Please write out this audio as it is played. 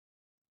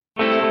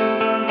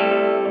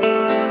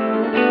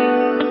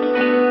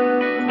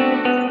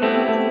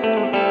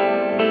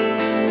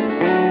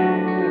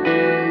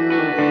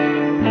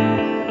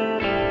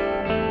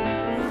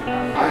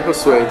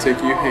Josue, take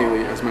you,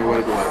 Hayley, as my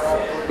wedded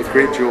wife. With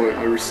great joy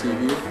I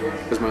receive you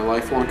as my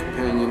lifelong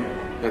companion,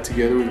 that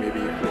together we may be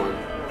one.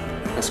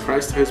 As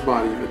Christ to his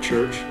body, the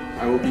church,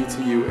 I will be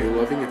to you a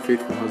loving and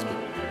faithful husband.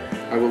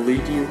 I will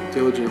lead you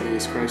diligently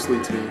as Christ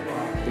leads me,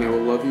 and I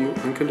will love you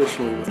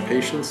unconditionally with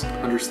patience,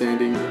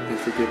 understanding, and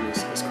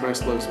forgiveness as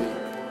Christ loves me.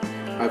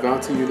 I vow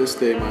to you this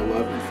day my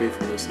love and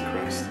faithfulness in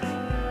Christ.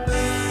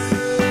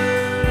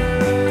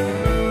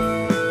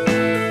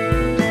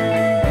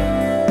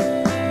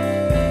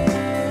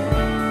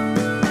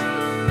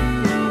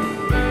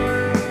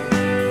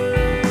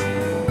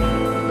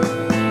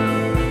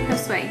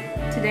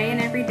 Today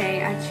and every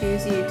day I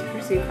choose you to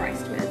pursue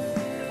Christ with.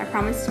 I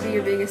promise to be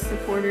your biggest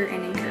supporter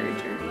and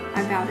encourager.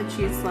 I vow to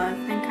choose love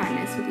and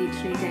kindness with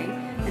each new day,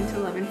 and to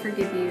love and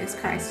forgive you as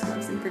Christ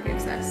loves and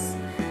forgives us.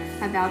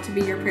 I vow to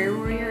be your prayer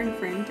warrior and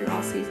friend through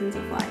all seasons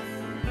of life.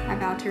 I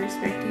vow to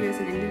respect you as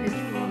an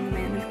individual and the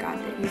man of God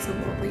that you so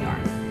boldly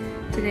are.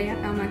 Today I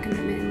vow my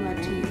commitment and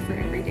love to you for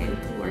every day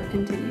that the Lord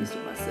continues to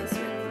bless us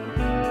with.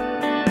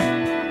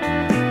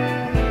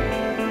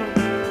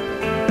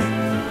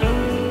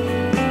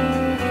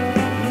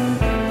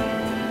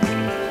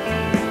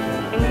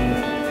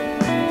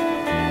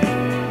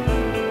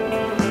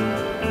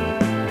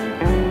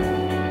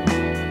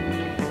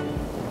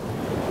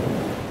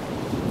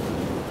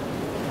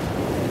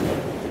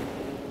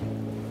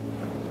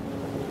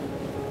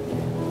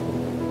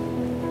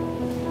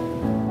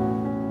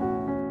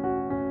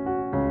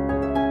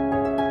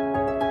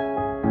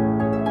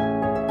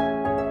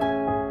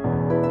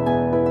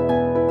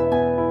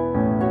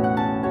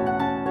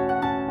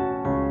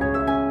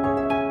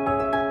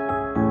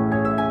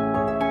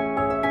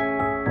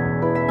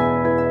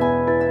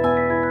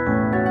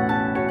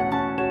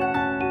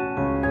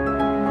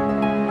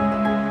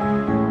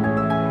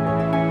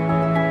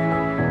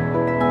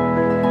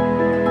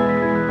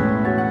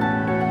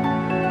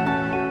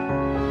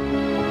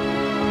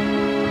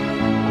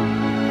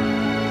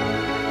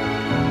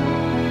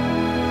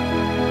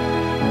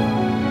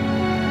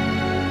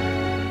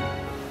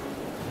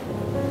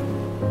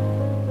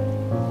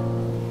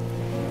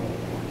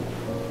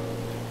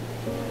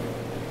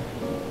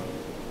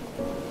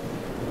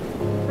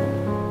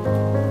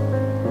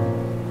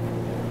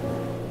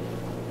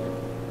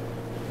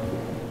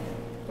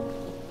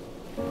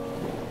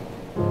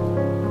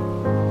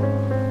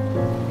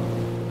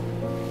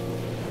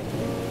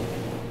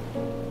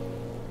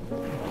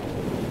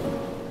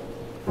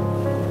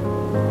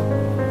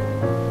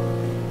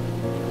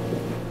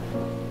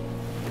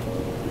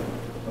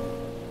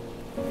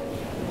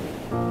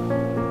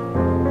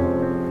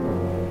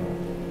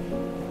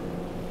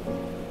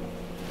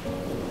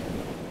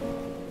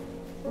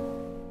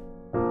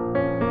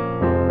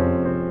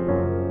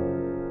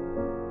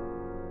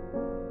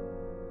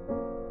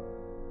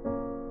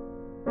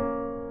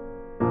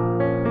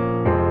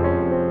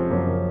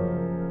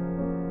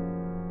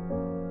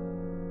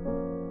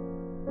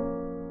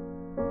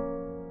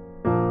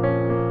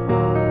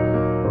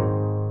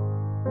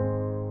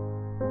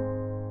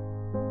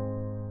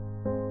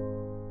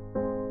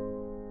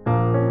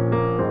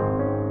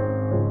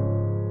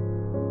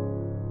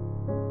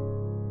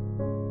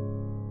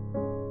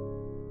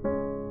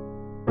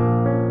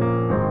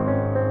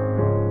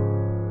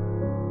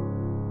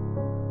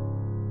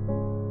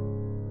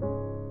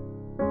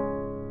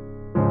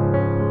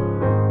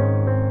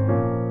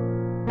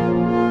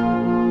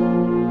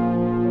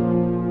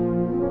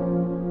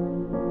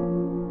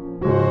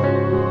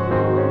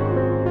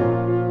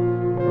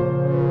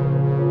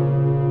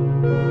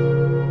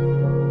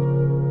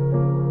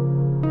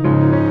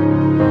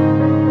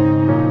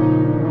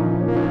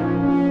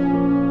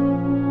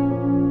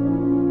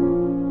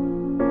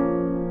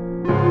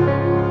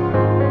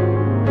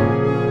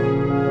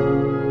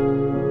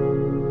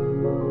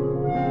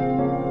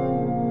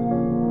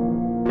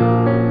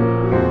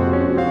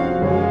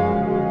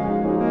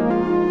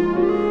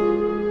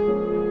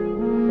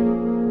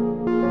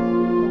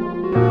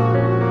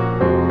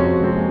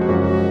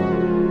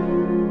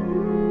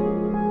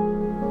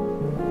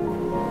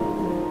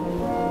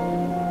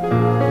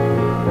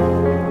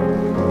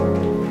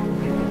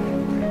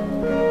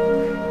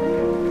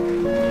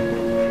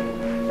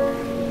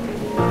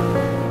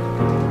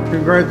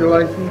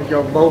 Congratulations,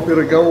 y'all both hit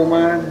a gold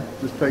mine.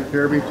 Just take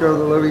care of each other,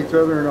 love each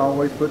other, and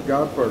always put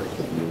God first.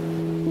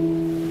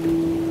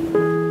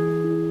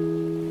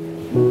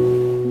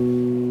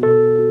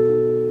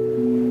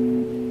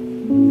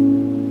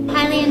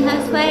 Hayley and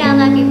Josue, I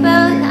love you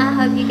both. I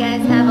hope you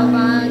guys have a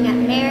long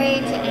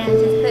marriage and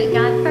just put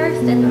God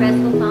first and the rest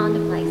will fall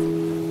into place.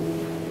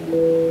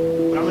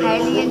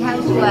 Hayley and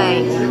Josue,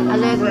 I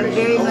love you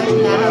very much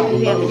and I hope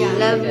you have a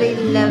lovely,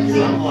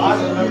 lovely,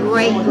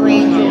 great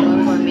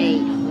grandchildren for me.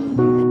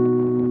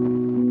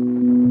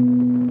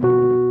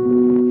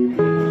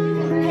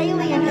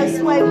 Hayley and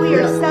Josue, we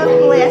are so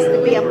blessed to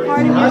be a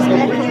part of your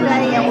special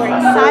day, and we're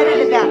excited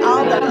about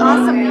all the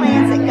awesome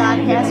plans that God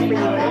has for you.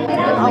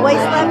 Always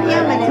love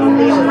Him, and it will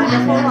be a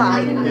wonderful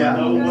life.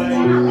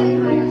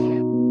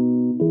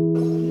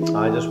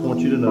 I just want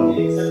you to know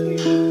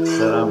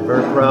that I'm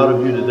very proud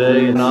of you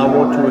today, and I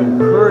want to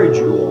encourage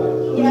you all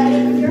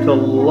to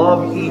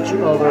love each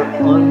other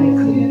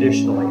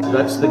unconditionally.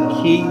 That's the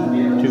key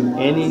to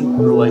any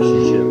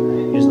relationship,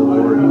 is the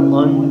word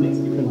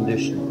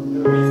unconditional.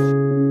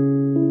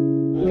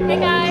 Hey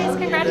guys,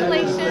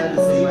 congratulations.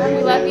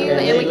 We love you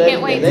and we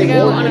can't wait to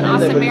go on an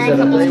awesome married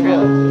couples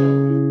trip.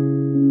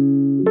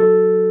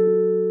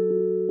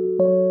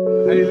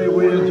 Hayley,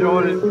 we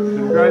enjoyed it.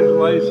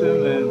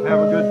 Congratulations and have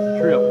a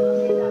good trip.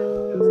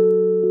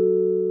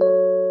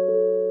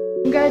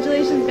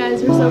 Congratulations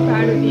guys, we're so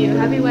proud of you.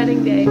 Happy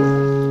wedding day.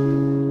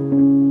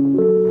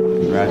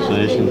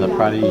 Congratulations, I'm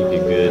proud of you. You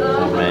did good.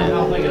 Oh man.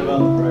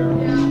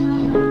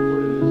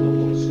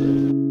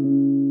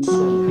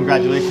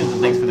 Congratulations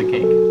and thanks for the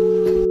cake.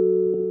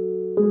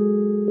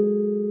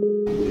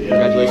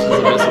 Congratulations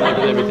and best of luck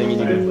with everything you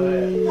do.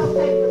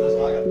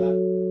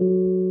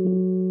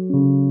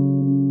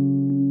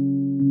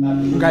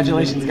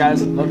 Congratulations,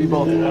 guys. Love you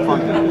both. Have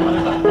fun.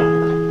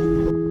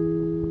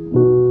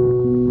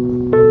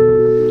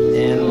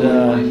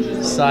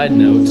 And side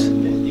note,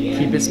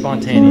 keep it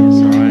spontaneous,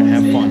 alright?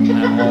 Have fun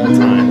at all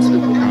times.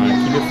 Alright,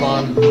 keep it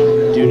fun,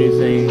 do new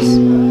things,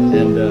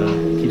 and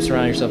keep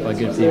surrounding yourself by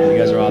good people. You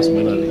guys are awesome.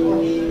 We love you.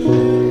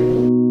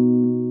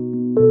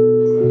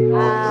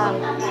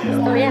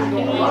 Estoy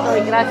aquí,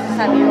 doy gracias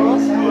a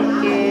Dios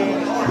porque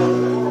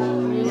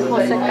mi hijo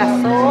se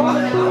casó.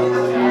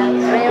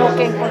 Creo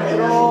que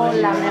encontró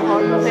la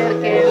mejor mujer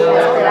que él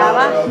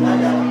esperaba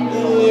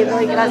y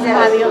doy gracias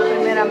a Dios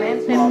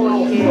primeramente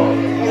porque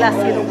Él ha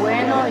sido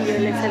bueno y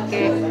Él es el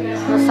que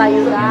nos ha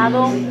ayudado,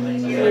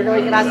 y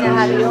doy gracias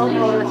a Dios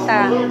por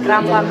esta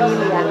gran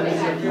familia,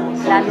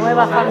 la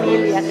nueva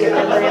familia que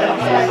tendremos.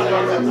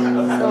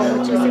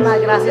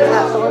 Muchísimas gracias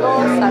a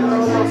todos los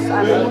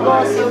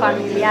amigos y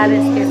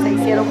familiares que se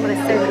hicieron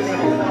presentes,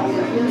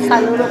 y un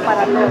saludo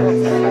para todos,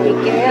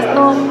 y que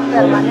esto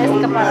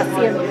permanezca para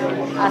siempre,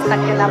 hasta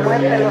que la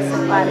muerte los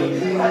separe.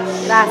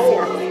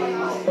 Gracias.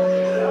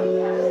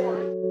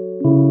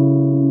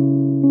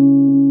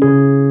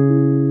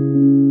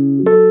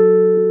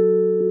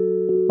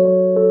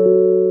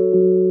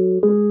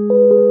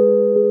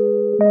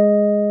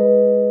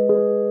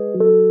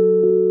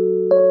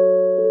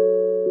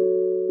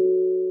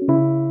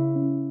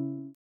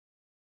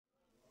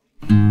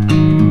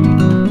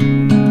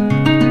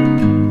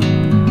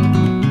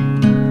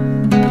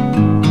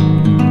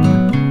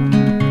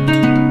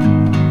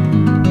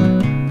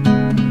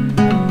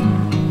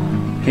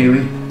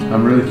 Hayley,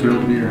 I'm really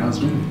thrilled to be your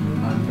husband.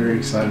 I'm very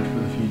excited for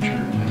the future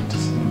and to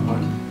see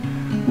what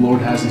the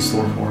Lord has in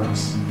store for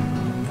us.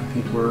 I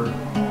think we're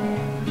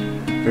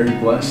very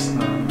blessed,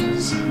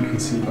 as you can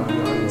see by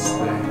the audience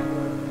today.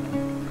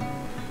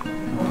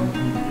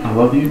 I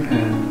love you,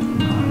 and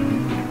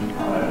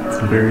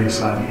I'm very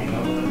excited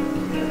about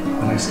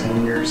the next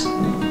 10 years.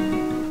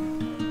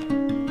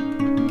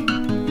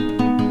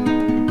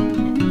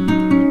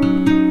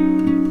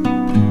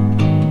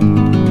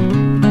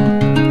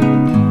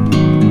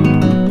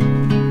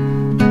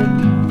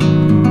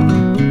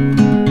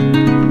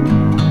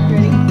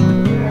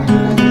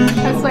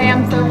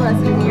 I'm so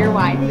blessed to be your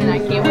wife, and I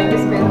can't wait to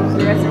spend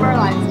the rest of our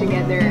lives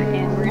together,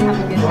 and we're going to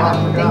have a good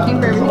time. Thank you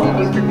for everything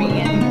you do for me,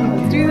 and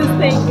let's do this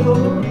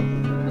thing.